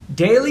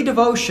Daily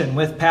Devotion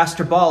with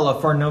Pastor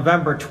Bala for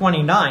November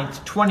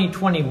 29th,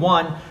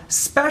 2021,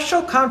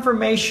 Special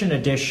Confirmation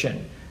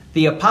Edition,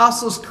 The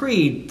Apostles'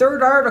 Creed,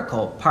 3rd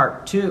Article,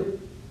 Part 2.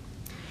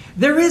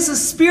 There is a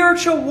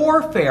spiritual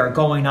warfare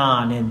going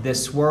on in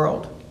this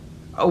world.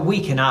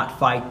 We cannot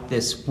fight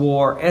this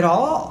war at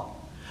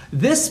all.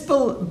 This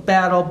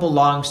battle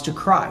belongs to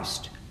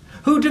Christ,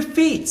 who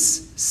defeats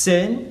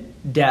sin,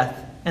 death,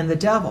 and the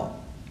devil.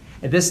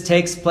 This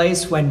takes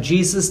place when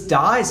Jesus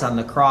dies on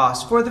the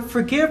cross for the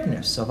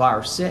forgiveness of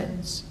our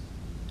sins.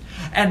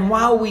 And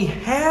while we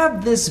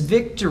have this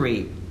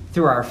victory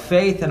through our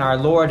faith in our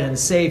Lord and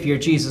Savior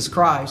Jesus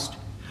Christ,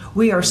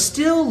 we are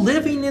still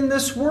living in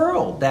this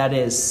world that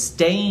is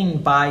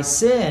stained by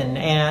sin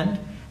and,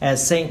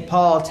 as St.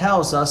 Paul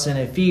tells us in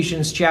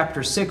Ephesians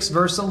chapter 6,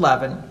 verse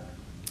 11,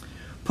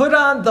 put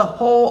on the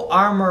whole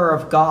armor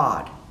of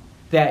God,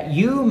 that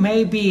you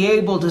may be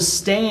able to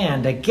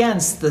stand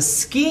against the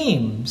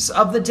schemes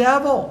of the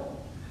devil.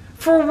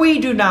 For we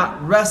do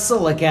not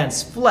wrestle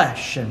against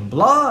flesh and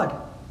blood,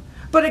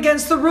 but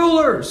against the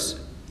rulers,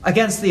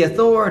 against the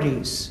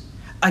authorities,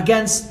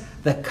 against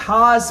the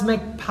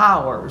cosmic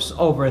powers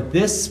over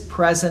this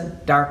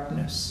present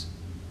darkness,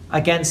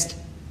 against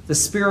the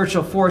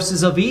spiritual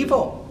forces of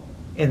evil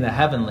in the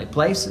heavenly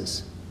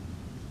places.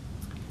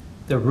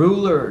 The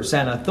rulers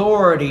and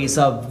authorities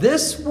of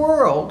this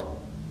world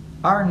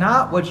are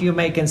not what you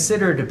may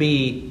consider to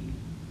be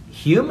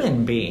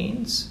human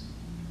beings.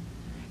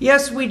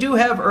 Yes, we do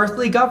have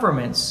earthly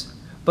governments,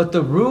 but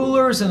the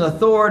rulers and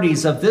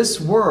authorities of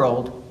this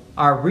world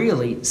are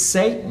really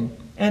Satan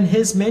and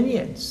his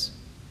minions.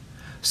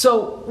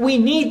 So we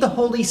need the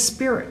Holy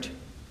Spirit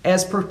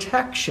as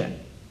protection,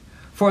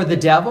 for the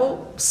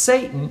devil,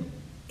 Satan,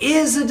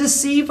 is a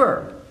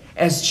deceiver,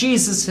 as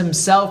Jesus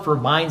himself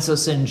reminds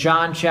us in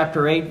John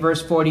chapter 8,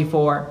 verse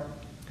 44.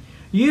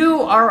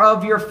 You are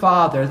of your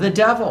father, the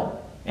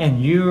devil,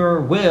 and your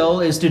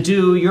will is to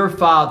do your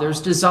father's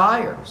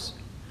desires.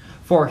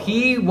 For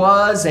he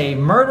was a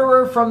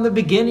murderer from the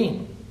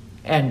beginning,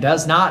 and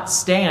does not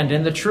stand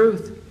in the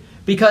truth,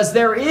 because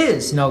there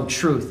is no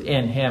truth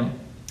in him.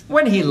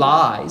 When he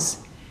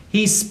lies,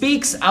 he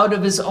speaks out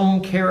of his own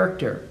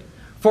character,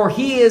 for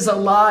he is a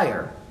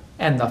liar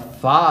and the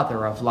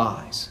father of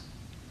lies.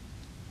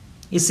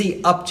 You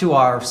see, up to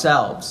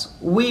ourselves,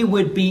 we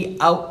would be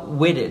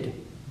outwitted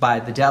by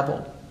the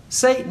devil,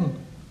 Satan,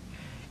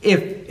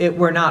 if it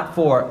were not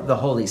for the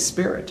Holy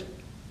Spirit.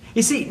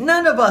 You see,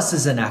 none of us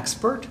is an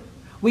expert.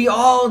 We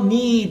all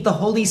need the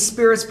Holy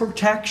Spirit's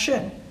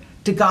protection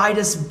to guide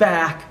us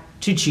back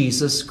to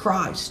Jesus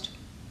Christ.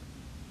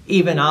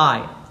 Even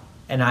I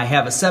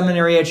have a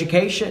seminary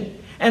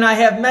education, and I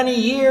have many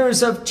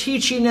years of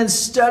teaching and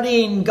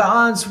studying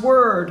God's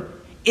Word.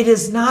 It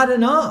is not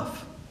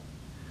enough.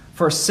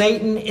 For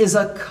Satan is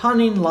a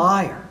cunning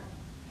liar.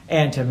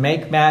 And to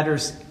make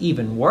matters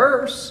even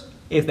worse,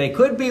 if they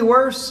could be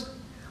worse,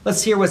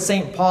 let's hear what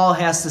St. Paul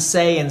has to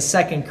say in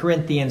 2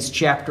 Corinthians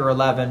chapter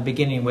 11,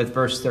 beginning with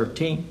verse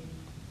 13.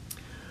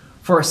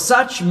 For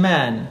such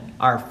men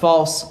are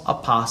false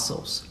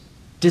apostles,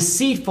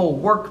 deceitful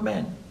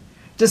workmen,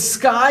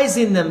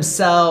 disguising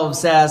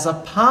themselves as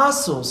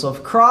apostles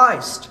of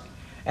Christ.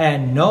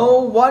 And no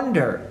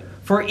wonder,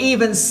 for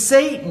even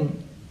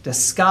Satan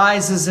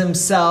disguises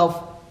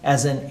himself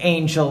as an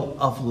angel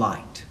of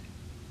light.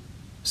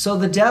 So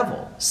the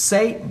devil,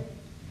 Satan,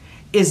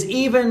 is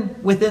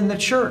even within the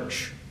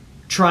church,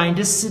 trying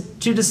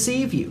to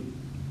deceive you.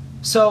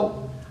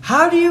 So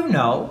how do you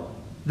know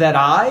that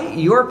I,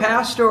 your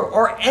pastor,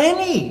 or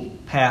any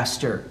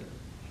pastor,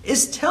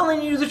 is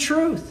telling you the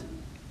truth?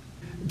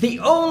 The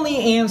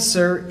only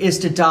answer is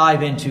to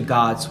dive into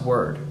God's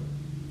Word.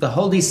 The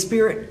Holy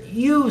Spirit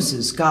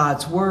uses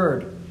God's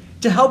Word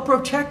to help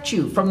protect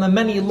you from the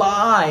many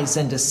lies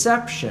and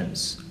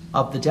deceptions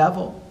of the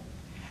devil.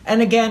 And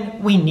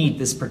again, we need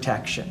this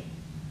protection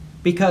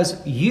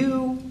because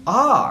you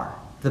are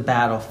the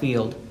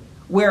battlefield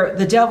where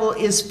the devil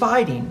is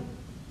fighting.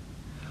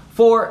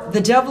 For the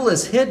devil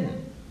is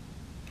hidden,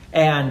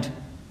 and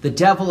the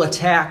devil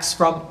attacks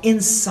from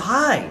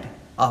inside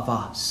of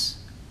us.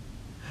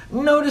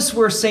 Notice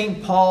where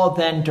St. Paul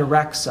then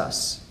directs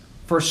us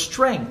for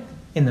strength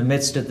in the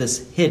midst of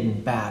this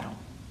hidden battle.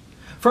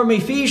 From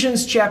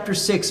Ephesians chapter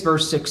 6,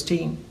 verse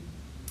 16.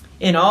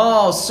 In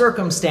all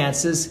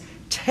circumstances,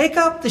 take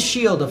up the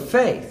shield of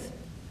faith,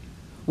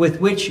 with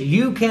which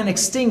you can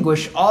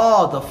extinguish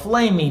all the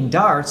flaming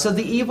darts of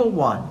the evil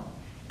one,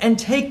 and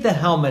take the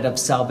helmet of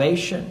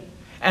salvation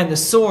and the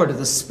sword of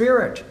the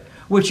Spirit,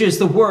 which is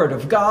the word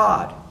of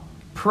God,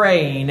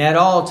 praying at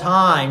all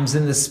times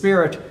in the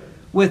Spirit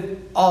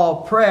with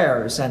all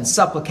prayers and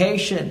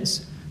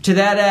supplications. To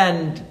that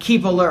end,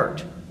 keep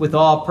alert with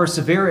all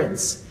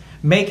perseverance,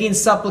 making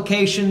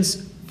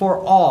supplications for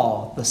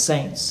all the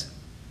saints.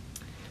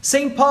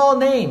 St. Paul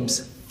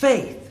names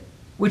faith,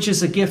 which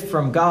is a gift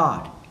from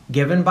God,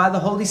 given by the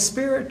Holy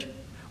Spirit,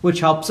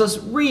 which helps us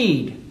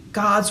read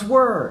God's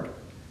Word,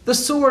 the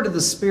sword of the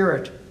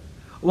Spirit,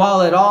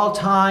 while at all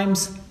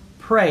times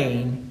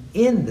praying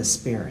in the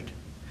Spirit.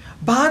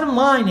 Bottom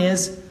line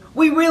is,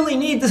 We really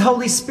need the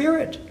Holy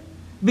Spirit,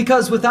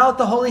 because without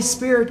the Holy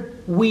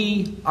Spirit,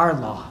 we are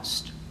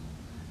lost.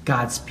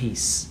 God's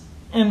peace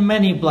and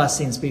many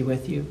blessings be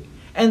with you.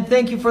 And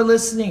thank you for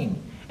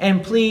listening.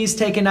 And please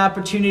take an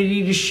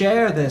opportunity to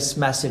share this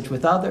message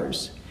with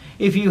others.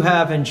 If you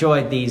have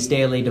enjoyed these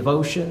daily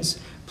devotions,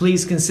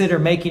 please consider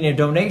making a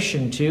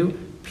donation to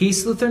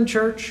Peace Lutheran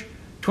Church,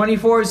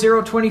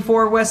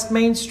 24024 West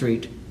Main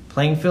Street,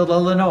 Plainfield,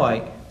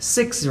 Illinois,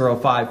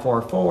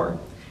 60544.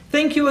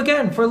 Thank you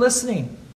again for listening.